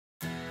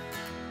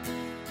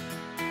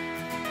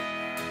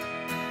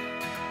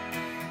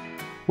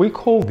We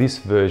call this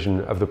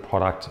version of the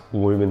product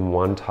Lumin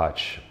One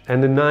Touch,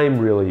 and the name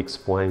really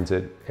explains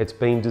it. It's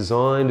been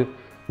designed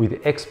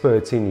with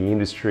experts in the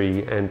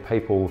industry and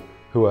people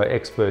who are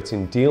experts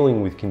in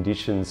dealing with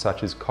conditions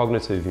such as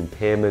cognitive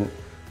impairment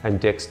and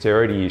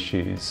dexterity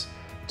issues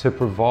to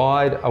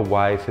provide a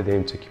way for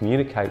them to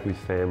communicate with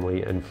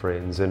family and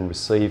friends and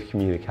receive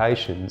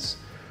communications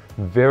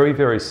very,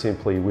 very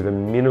simply with a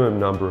minimum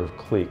number of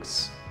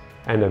clicks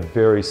and a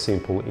very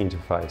simple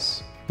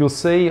interface. You'll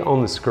see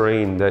on the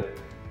screen that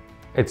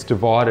it's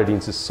divided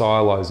into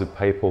silos of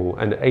people,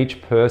 and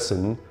each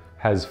person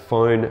has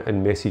phone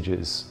and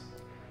messages.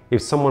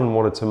 If someone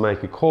wanted to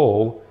make a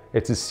call,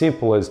 it's as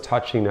simple as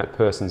touching that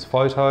person's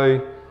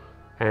photo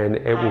and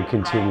it will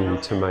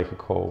continue to make a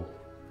call.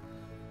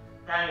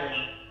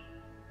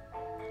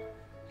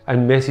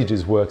 And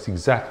messages works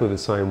exactly the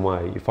same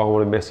way. If I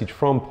want a message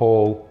from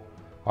Paul,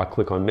 I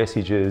click on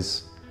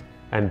messages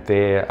and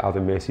there are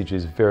the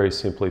messages very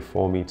simply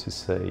for me to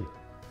see.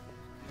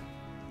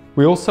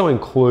 We also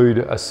include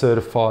a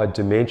certified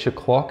dementia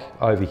clock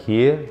over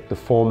here. The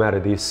format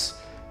of this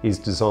is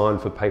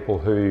designed for people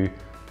who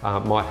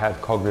might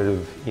have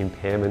cognitive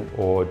impairment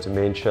or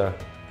dementia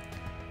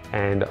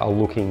and are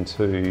looking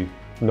to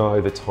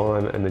know the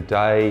time and the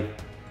day,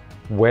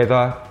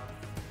 weather,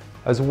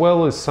 as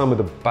well as some of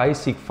the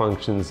basic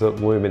functions that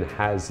Lumin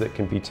has that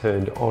can be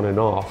turned on and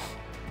off,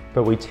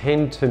 but we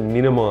tend to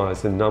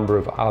minimize the number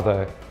of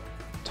other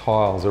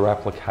tiles or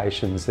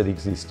applications that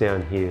exist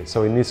down here.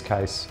 So in this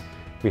case,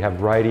 we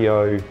have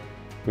radio,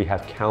 we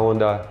have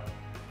calendar,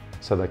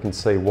 so they can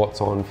see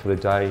what's on for the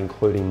day,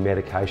 including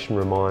medication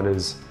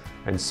reminders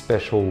and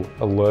special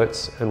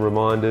alerts and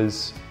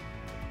reminders.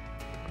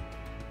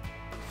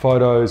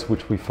 Photos,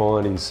 which we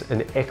find is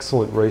an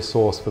excellent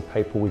resource for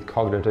people with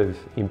cognitive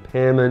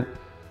impairment,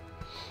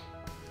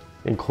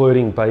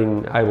 including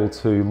being able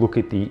to look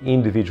at the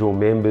individual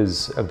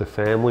members of the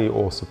family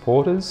or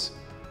supporters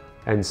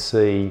and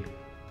see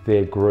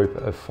their group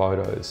of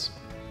photos.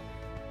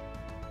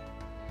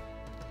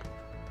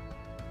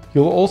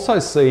 You'll also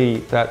see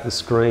that the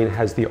screen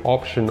has the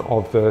option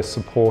of the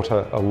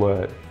supporter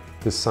alert,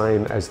 the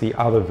same as the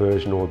other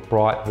version or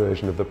bright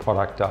version of the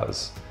product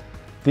does.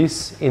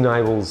 This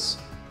enables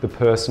the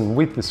person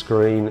with the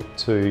screen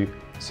to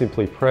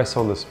simply press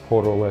on the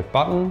supporter alert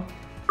button.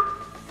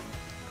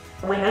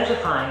 We're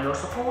notifying your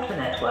supporter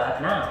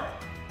network now.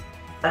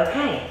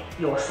 Okay,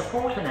 your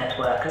supporter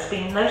network has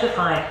been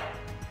notified.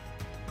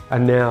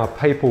 And now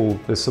people,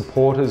 the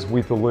supporters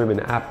with the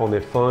Lumin app on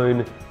their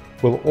phone,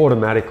 will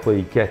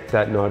automatically get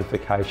that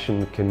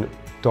notification, can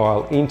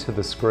dial into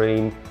the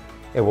screen.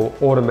 It will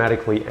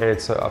automatically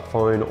answer a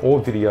phone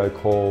or video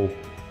call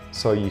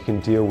so you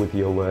can deal with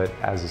the alert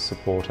as a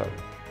supporter.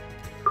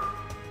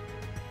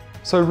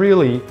 So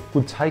really,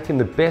 we've taken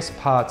the best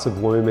parts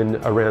of Lumin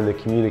around the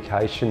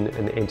communication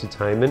and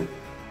entertainment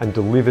and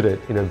delivered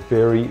it in a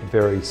very,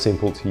 very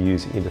simple to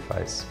use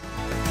interface.